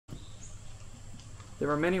There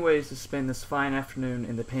are many ways to spend this fine afternoon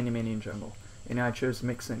in the Panamanian jungle, and I chose to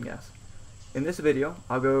make Syngas. In this video,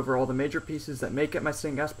 I'll go over all the major pieces that make up my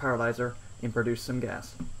Syngas pyrolizer and produce some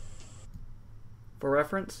gas. For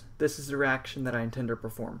reference, this is the reaction that I intend to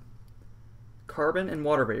perform. Carbon and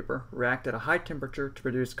water vapor react at a high temperature to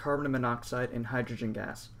produce carbon monoxide and hydrogen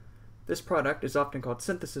gas. This product is often called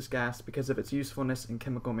synthesis gas because of its usefulness in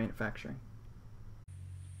chemical manufacturing.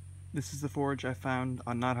 This is the forge I found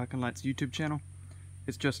on Not Huck and Light's YouTube channel.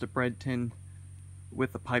 It's just a bread tin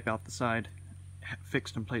with a pipe out the side,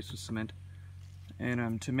 fixed in place with cement.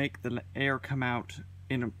 And to make the air come out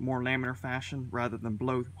in a more laminar fashion rather than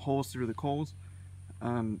blow holes through the coals,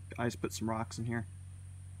 I just put some rocks in here.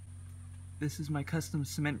 This is my custom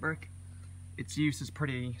cement brick. Its use is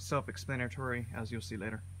pretty self-explanatory, as you'll see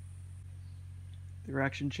later. The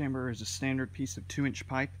reaction chamber is a standard piece of 2-inch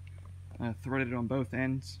pipe, threaded on both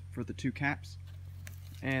ends for the 2 caps.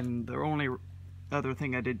 And the only other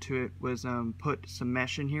thing I did to it was put some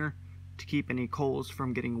mesh in here to keep any coals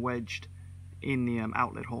from getting wedged in the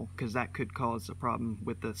outlet hole, because that could cause a problem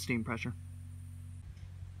with the steam pressure.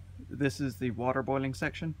 This is the water boiling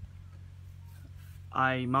section.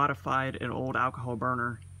 I modified an old alcohol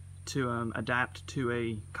burner to adapt to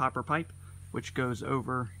a copper pipe, which goes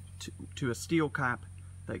over to a steel cap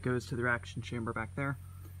that goes to the reaction chamber back there.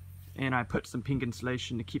 And I put some pink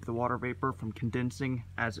insulation to keep the water vapor from condensing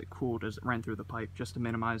as it cooled as it ran through the pipe, just to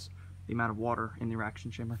minimize the amount of water in the reaction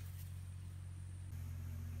chamber.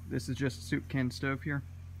 This is just a soup can stove here,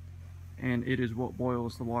 and it is what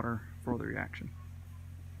boils the water for the reaction.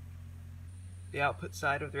 The output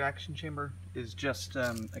side of the reaction chamber is just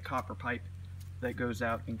a copper pipe that goes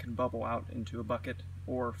out and can bubble out into a bucket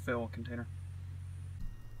or fill a container.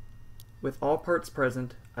 With all parts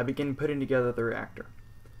present, I begin putting together the reactor.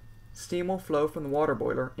 Steam will flow from the water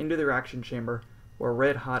boiler into the reaction chamber where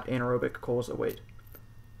red-hot anaerobic coals await.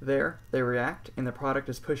 There, they react and the product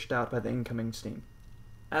is pushed out by the incoming steam.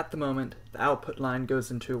 At the moment, the output line goes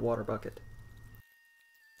into a water bucket.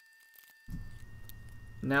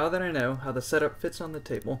 Now that I know how the setup fits on the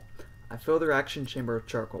table, I fill the reaction chamber with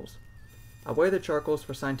charcoals. I weigh the charcoals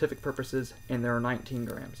for scientific purposes, and there are 19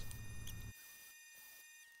 grams.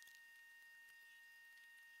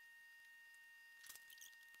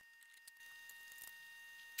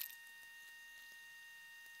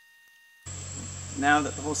 Now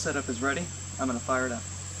that the whole setup is ready, I'm going to fire it up.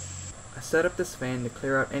 I set up this fan to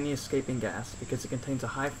clear out any escaping gas because it contains a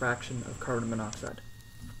high fraction of carbon monoxide.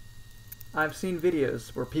 I've seen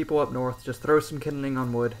videos where people up north just throw some kindling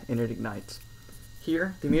on wood and it ignites.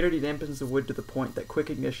 Here, the humidity dampens the wood to the point that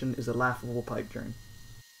quick ignition is a laughable pipe dream.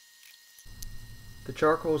 The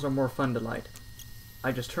charcoals are more fun to light.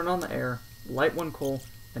 I just turn on the air, light one coal,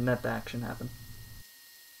 and let the action happen.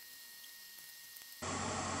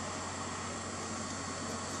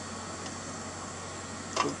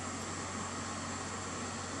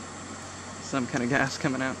 Some kind of gas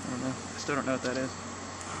coming out. I don't know. I still don't know what that is.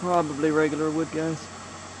 Probably regular wood, guys.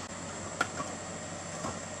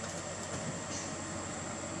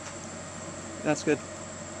 That's good.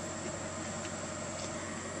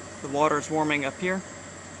 The water is warming up here,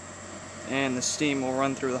 and the steam will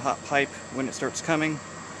run through the hot pipe when it starts coming,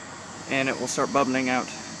 and it will start bubbling out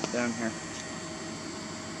down here.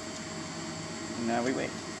 And now we wait.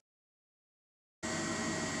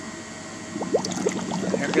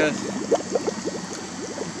 Here it goes.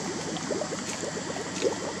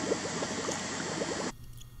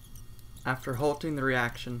 After halting the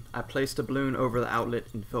reaction, I placed a balloon over the outlet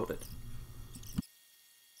and filled it.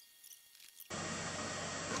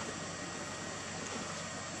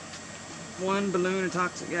 One balloon of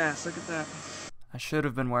toxic gas, look at that. I should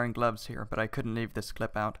have been wearing gloves here, but I couldn't leave this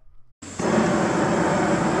clip out.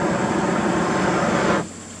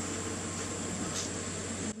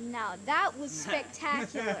 Now that was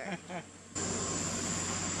spectacular.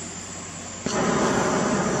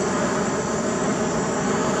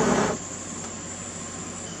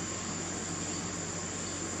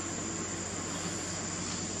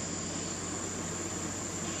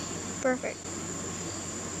 Perfect.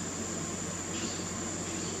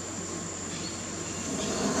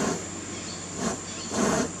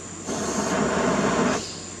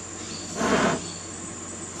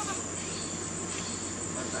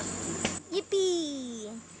 Yippee!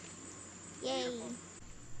 Yay!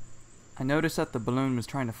 I noticed that the balloon was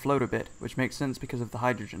trying to float a bit, which makes sense because of the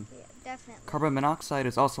hydrogen. Yeah, definitely. Carbon monoxide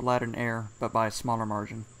is also lighter in air, but by a smaller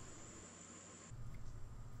margin.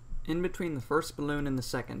 In between the first balloon and the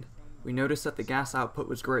second, we noticed that the gas output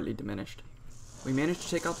was greatly diminished. We managed to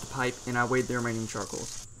take out the pipe and I weighed the remaining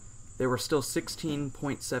charcoals. They were still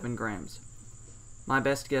 16.7 grams. My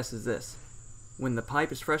best guess is this. When the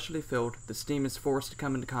pipe is freshly filled, the steam is forced to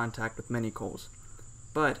come into contact with many coals.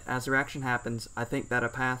 But, as the reaction happens, I think that a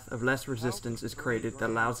path of less resistance is created that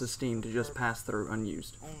allows the steam to just pass through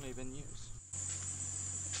unused. Only been used.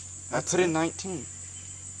 I put in 19.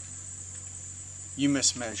 You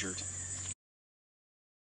mismeasured.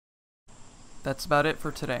 That's about it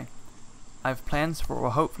for today. I have plans for what will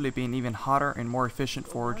hopefully be an even hotter and more efficient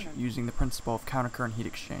forge using the principle of countercurrent heat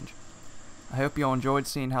exchange. I hope you all enjoyed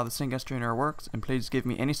seeing how the Syngas strainer works, and please give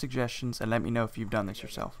me any suggestions and let me know if you've done this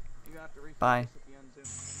yourself. Bye.